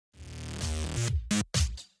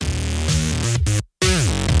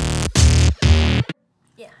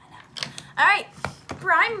right,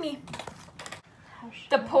 prime me.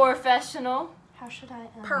 The professional. How should I?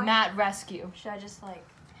 Matte Rescue. Should I just like?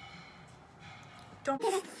 Don't. Oh,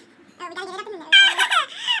 we gotta get it up in the nose.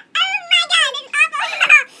 Oh my god, it's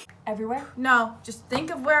awful. Everywhere? No, just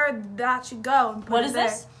think of where that should go. And put What it is there.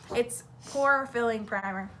 this? It's pore filling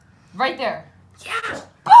primer. Right there. Yeah.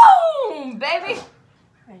 Boom, baby.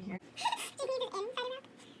 Right here. Just need this inside of it.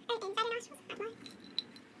 Or inside of nostrils.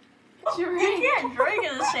 Not more. You can't drink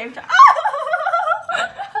at the same time.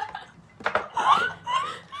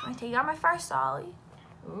 I take out my Farsali.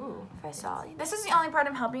 Ooh. Farsali. This is the only part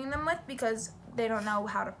I'm helping them with because they don't know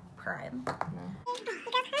how to prime.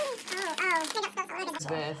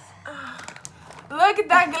 This. Look at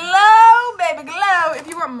that glow, baby, glow. If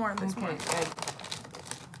you want more of this Okay, one. good.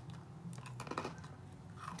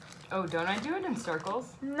 Oh, don't I do it in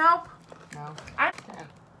circles? Nope. No.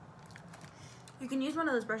 You can use one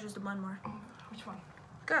of those brushes to blend more. Which one?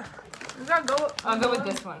 Go. You gotta go. I'll go with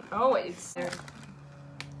this one. Oh, wait. It's there.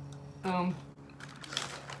 Boom.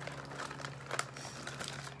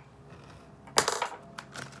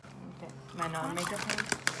 Okay. My non-makeup hand.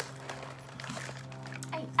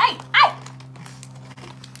 Hey, hey!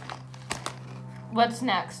 What's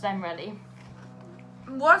next? I'm ready.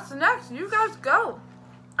 What's next? You guys go.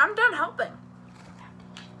 I'm done helping.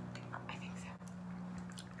 I think so.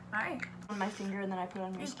 Alright. On my finger and then I put it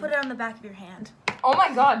on your Just skin. put it on the back of your hand. Oh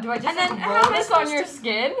my god, do I just And then like, how roll am I this on supposed your to-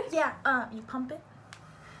 skin? Yeah, you pump it.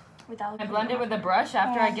 Without I blend it with a brush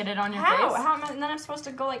after I get it on your How? face? How am I? And then I'm supposed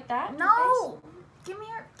to go like that? in your No! Give me.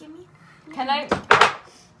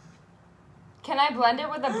 Can I blend it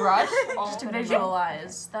with a brush? face? Just to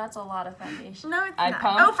visualize. That's a lot of foundation. No, it's I not.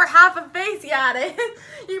 pump? Oh, for half a face, you had it.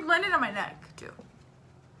 You blend it on my neck, too.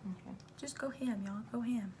 Okay. Just go ham, y'all. Go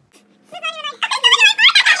ham.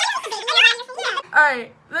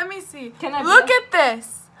 Alright, let me see. Can I Look blend- at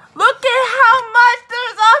this. Look at how much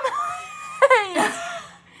there's on my face.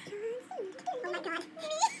 Oh my god. It's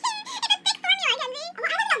a thick formula, Kenzie. Oh,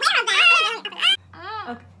 I wasn't aware of that.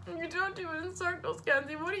 You don't do it in circles,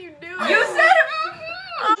 Kenzie. What are you doing? You said it!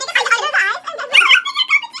 Think it's under the eyes.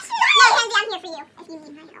 No, Kenzie, I'm here for you. If you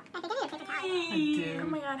need my help. I think I need a paper towel. I Oh do.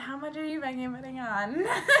 my god, how much are you making putting on?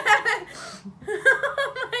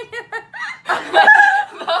 Oh my god.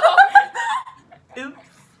 Oops.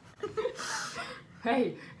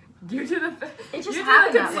 Hey, you do the It just you do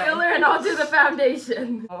happened the that way. concealer and I'll do the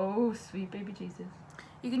foundation. Oh, sweet baby Jesus.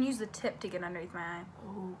 You can use the tip to get underneath my eye.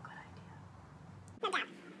 Oh, good idea. No doubt.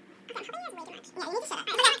 Okay, I'm hoping he has way too much. Yeah, you need to shut up.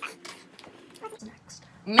 Alright, what's next? Next.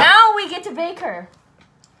 Now we get to bake her.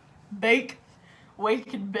 Bake.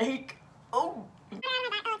 Wake and bake. Oh. Oh, it's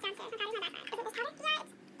downstairs. Okay, it's not that bad. Is it this powder? Yeah,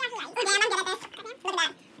 it's actually right. Oh, damn, I'm good at this. Look at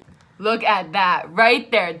that. Look at that. Right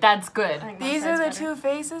there. That's good. I think my These are side's the better. two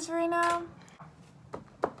faces right now.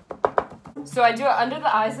 So I do it under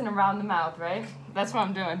the eyes and around the mouth, right? That's what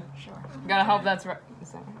I'm doing. Sure. Gotta hope that's right.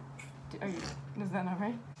 Is that right? Is that not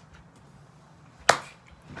right?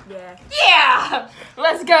 Yeah. Yeah!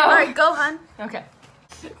 Let's go! Alright, go, hun. Okay.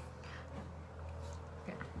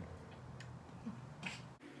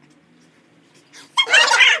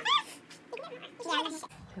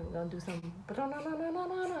 Okay, we're gonna do some.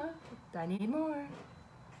 I need more.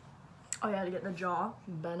 Oh, yeah, to get the jaw.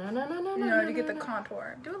 No, to get the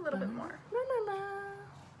contour. Do a little bit more.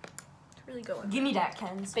 To really go in. Give me that,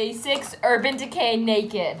 Kenz. Basics Urban Decay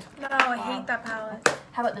Naked. No, I hate that palette.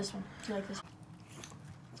 How about this one? Do you like this one?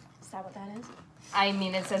 Is that what that is? I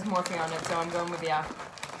mean, it says Morphe on it, so I'm going with yeah.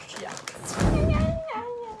 Yeah.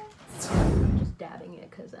 I'm just dabbing it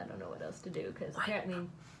because I don't know what else to do. Because apparently,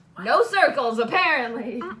 no circles.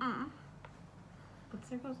 Apparently. But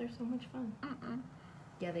circles are so much fun.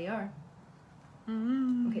 Yeah, they are.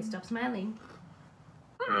 Okay, stop smiling.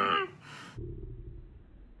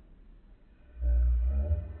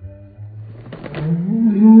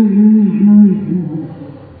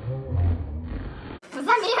 What's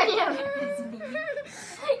that video do?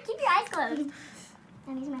 Keep your eyes closed.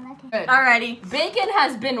 And these are my left hand. Good. Alrighty. Bacon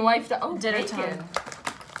has been wiped out. Oh, Dinner bacon. time.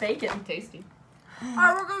 Bacon. Tasty.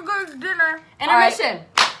 Alright, we're gonna go to dinner. Intermission.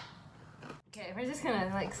 Okay, we're just gonna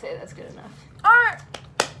like say that's good enough. Alright.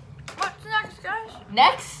 What's next, guys?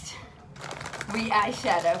 Next, we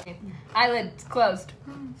eyeshadow. Eyelids closed.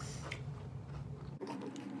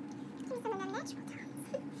 Before we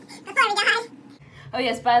die. Oh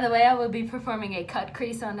yes, by the way, I will be performing a cut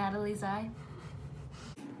crease on Natalie's eye.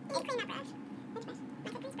 Hey, clean that brush. Which brush? My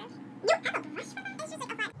cookies brush? You have a brush for that? It's just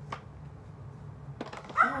like a flat.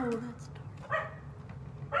 Oh, that's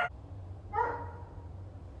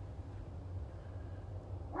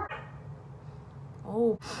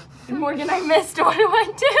Oh. Morgan, I missed. What do I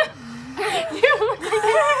do? You look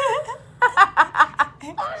like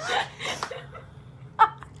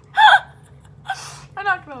I'm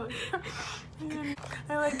not gonna look.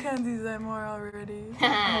 I like Kenzie's eye more already.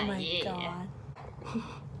 Oh my Yeah. god.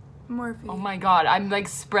 Morphe. Oh my god, I'm like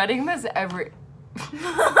spreading this every.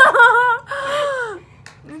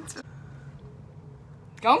 It's-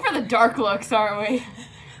 Going for the dark looks, aren't we?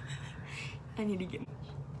 I need to get.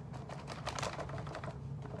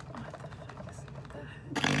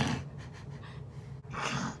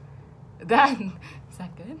 That is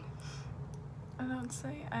that good? I don't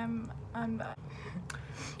say I'm back.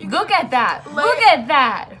 Look at that! Lay- Look at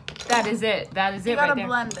that! That is it. That is You it right gotta there.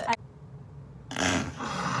 blend it.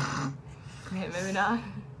 Yeah, maybe not.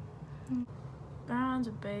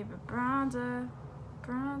 Bronzer, baby, bronzer.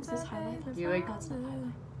 Bronzer, this highlight? baby, You like-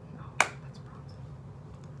 bronzer.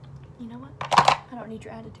 You know what? I don't need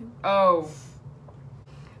your attitude. Oh.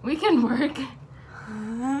 We can work.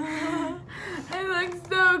 It looks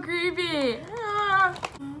so creepy.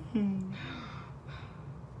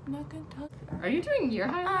 Are you doing your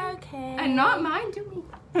highlight? Okay. And not mine, do me.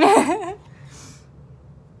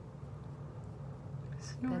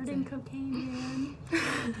 Snorting it. cocaine, man.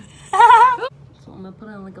 So I'm gonna put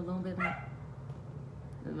on like a little bit of.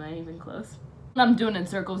 Am I even close? I'm doing in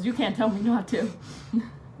circles. You can't tell me not to.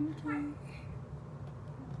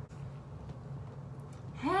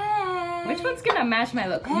 Hey. Which one's gonna match my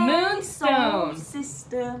look? Soul Moonstone.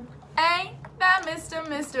 sister. Ain't that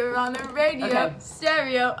Mr. on the radio, Okay.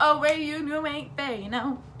 stereo? Oh, where you ain't fair, you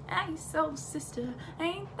know. Hey, soul sister,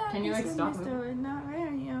 ain't that Can you, like, stop Mr. in the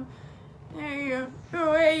radio? Stereo, the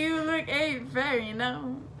way you look ain't fair, you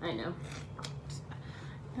know. I know.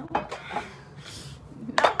 No.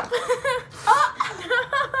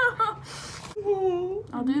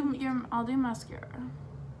 Oh, no. I'll do mascara.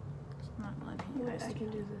 It's not letting you Wait, guys I see. can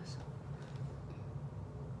do this.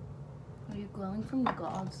 Are you glowing from the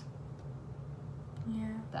gloves? Yeah.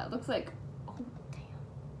 That looks like. Oh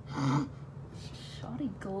Damn. Shoddy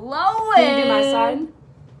glowing. Can you do my side?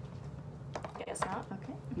 Guess not.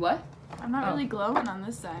 Okay. what? I'm not Oh. really glowing on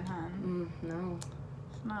this side, hon. No.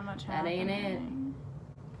 There's not much That ain't it. happening.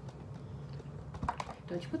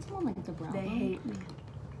 Don't you put some on like the brow They bone? hate me.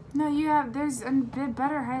 No, you have. There's a bit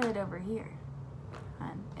better highlight over here.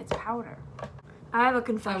 And it's powder. I have a I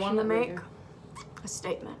confession want to that make. later. A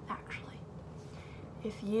statement, actually.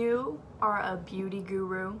 If you are a beauty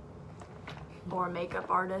guru or a makeup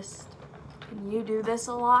artist and you do this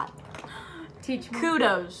a lot, Teach me.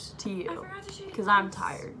 kudos to I you. forgot to show you Because I'm this.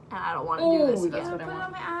 tired and I don't want to Ooh, do this that's again. what I Put it want.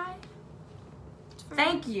 on my eye. It's for-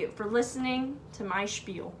 Thank you for listening to my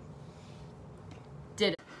spiel.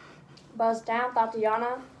 Did it. Buzz down,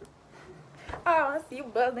 Tatiana. Oh, I see you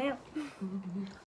buzz down.